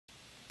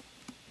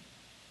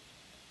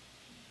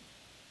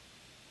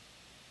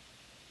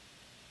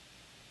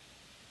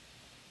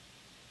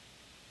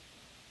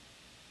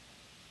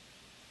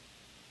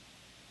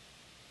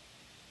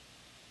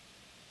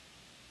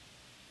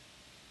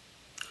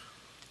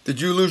Did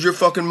you lose your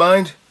fucking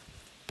mind?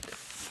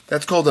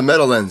 That's called a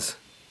meta lens.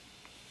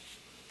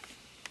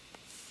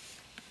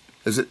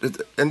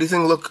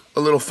 Anything look a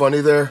little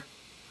funny there?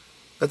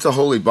 That's a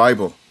holy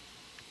Bible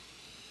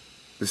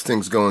this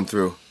thing's going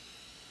through.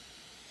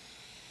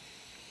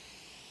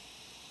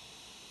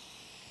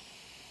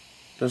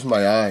 There's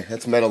my eye.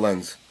 That's meta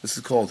lens. This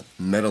is called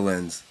meta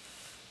lens.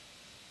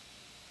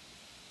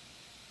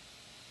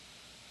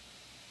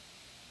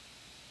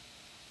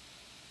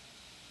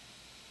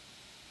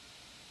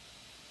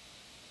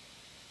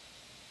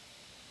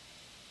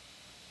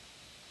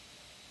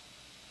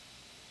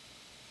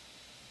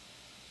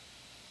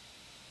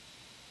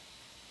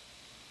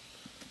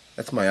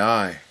 That's my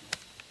eye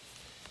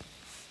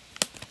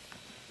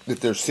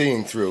that they're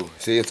seeing through.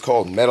 See, it's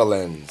called meta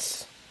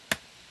lens.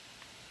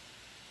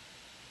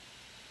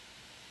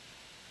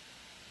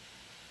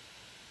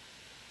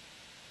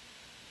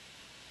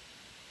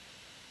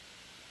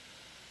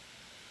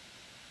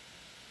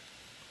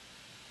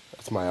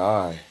 That's my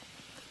eye.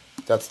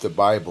 That's the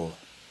Bible.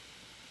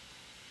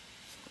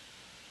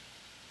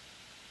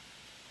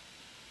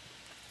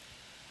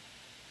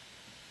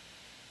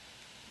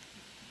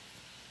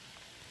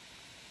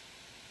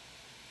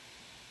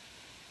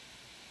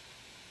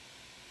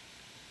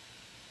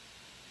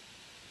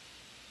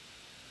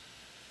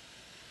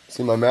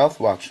 See my mouth?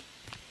 Watch.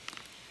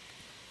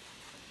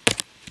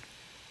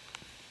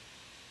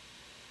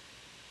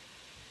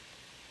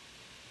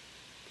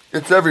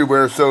 It's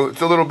everywhere, so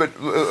it's a little bit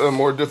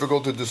more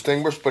difficult to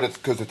distinguish, but it's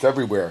because it's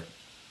everywhere.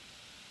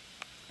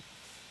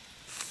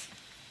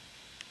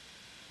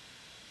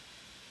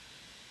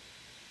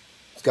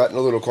 It's gotten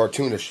a little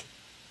cartoonish.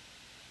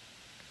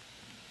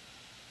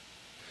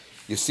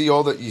 You see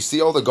all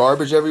the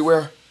garbage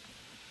everywhere?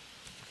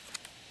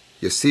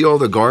 You see all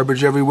the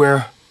garbage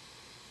everywhere?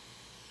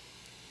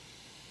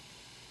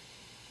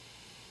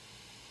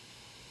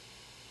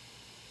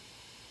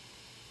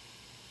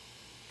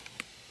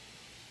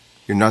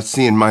 You're not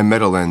seeing my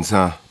meta lens,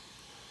 huh?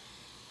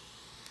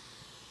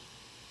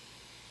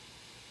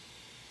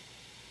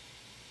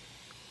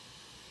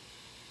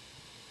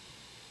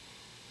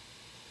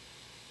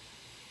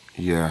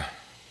 Yeah.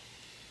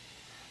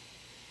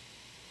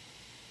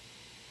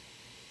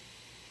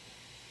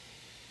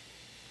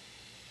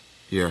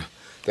 Yeah.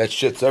 That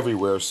shit's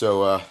everywhere,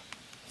 so,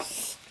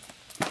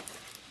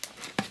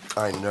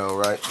 I know,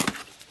 right?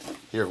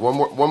 Here,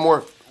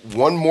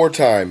 one more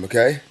time,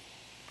 okay?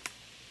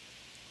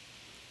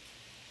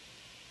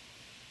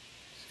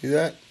 See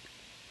that?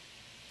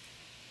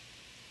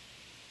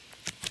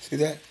 See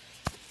that?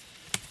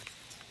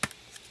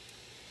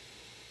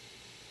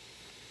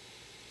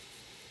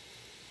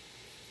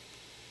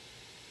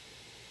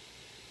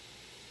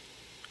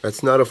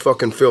 That's not a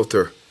fucking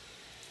filter.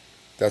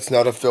 That's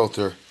not a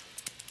filter.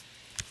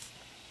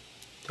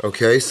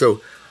 Okay,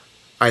 so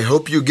I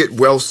hope you get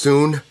well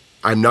soon.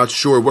 I'm not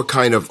sure what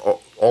kind of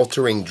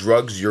altering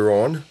drugs you're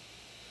on.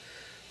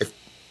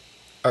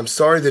 I'm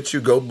sorry that you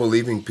go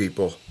believing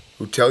people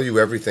who tell you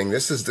everything.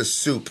 This is the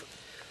soup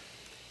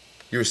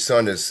your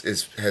son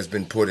has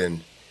been put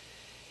in.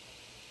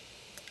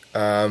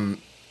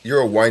 You're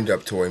a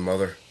wind-up toy,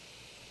 mother,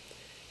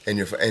 and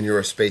you're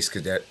a space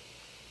cadet.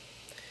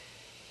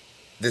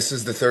 This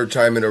is the third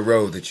time in a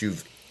row that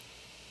you've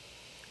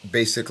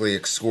basically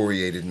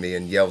excoriated me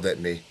and yelled at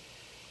me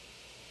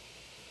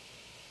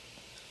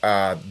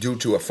due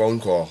to a phone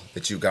call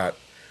that you got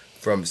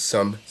from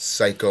some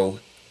psycho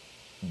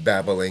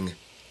babbling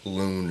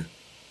loon.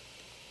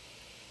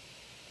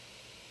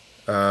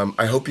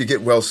 I hope you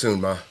get well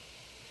soon, Ma.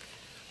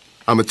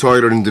 I'm a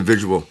targeted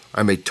individual.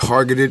 I'm a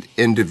targeted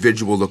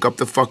individual. Look up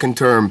the fucking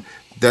term.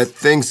 That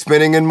thing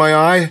spinning in my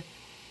eye?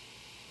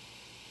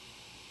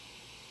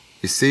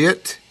 You see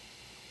it?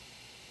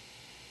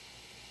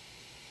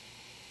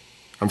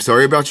 I'm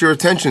sorry about your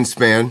attention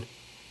span.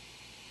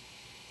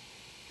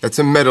 That's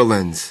a meta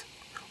lens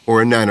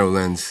or a nano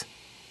lens.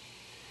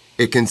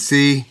 It can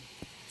see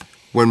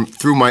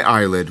through my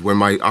eyelid when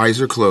my eyes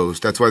are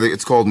closed. That's why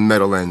it's called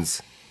meta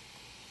lens.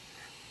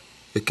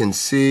 It can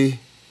see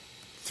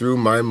through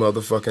my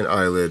motherfucking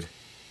eyelid.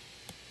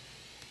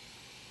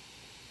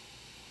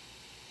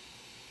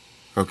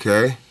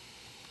 Okay?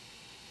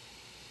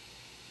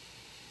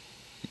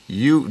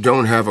 You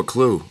don't have a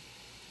clue.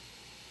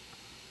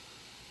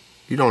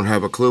 You don't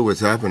have a clue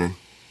what's happening.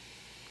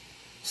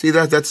 See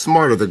that? That's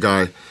smarter, the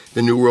guy.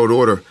 The New World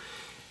Order.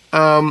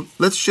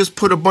 Let's just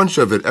put a bunch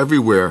of it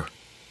everywhere.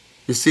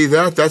 You see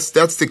that? That's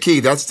the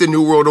key. That's the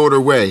New World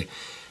Order way.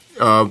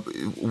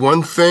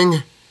 One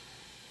thing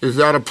is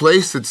out of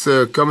place. It's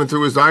coming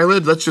through his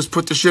eyelid. Let's just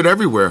put the shit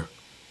everywhere.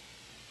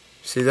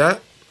 See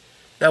that?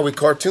 Now we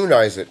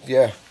cartoonize it.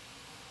 Yeah.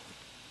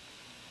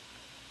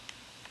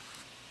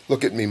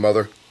 Look at me,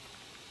 mother.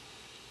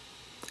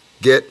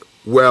 Get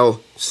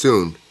well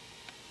soon.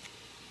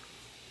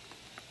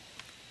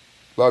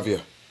 Love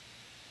you.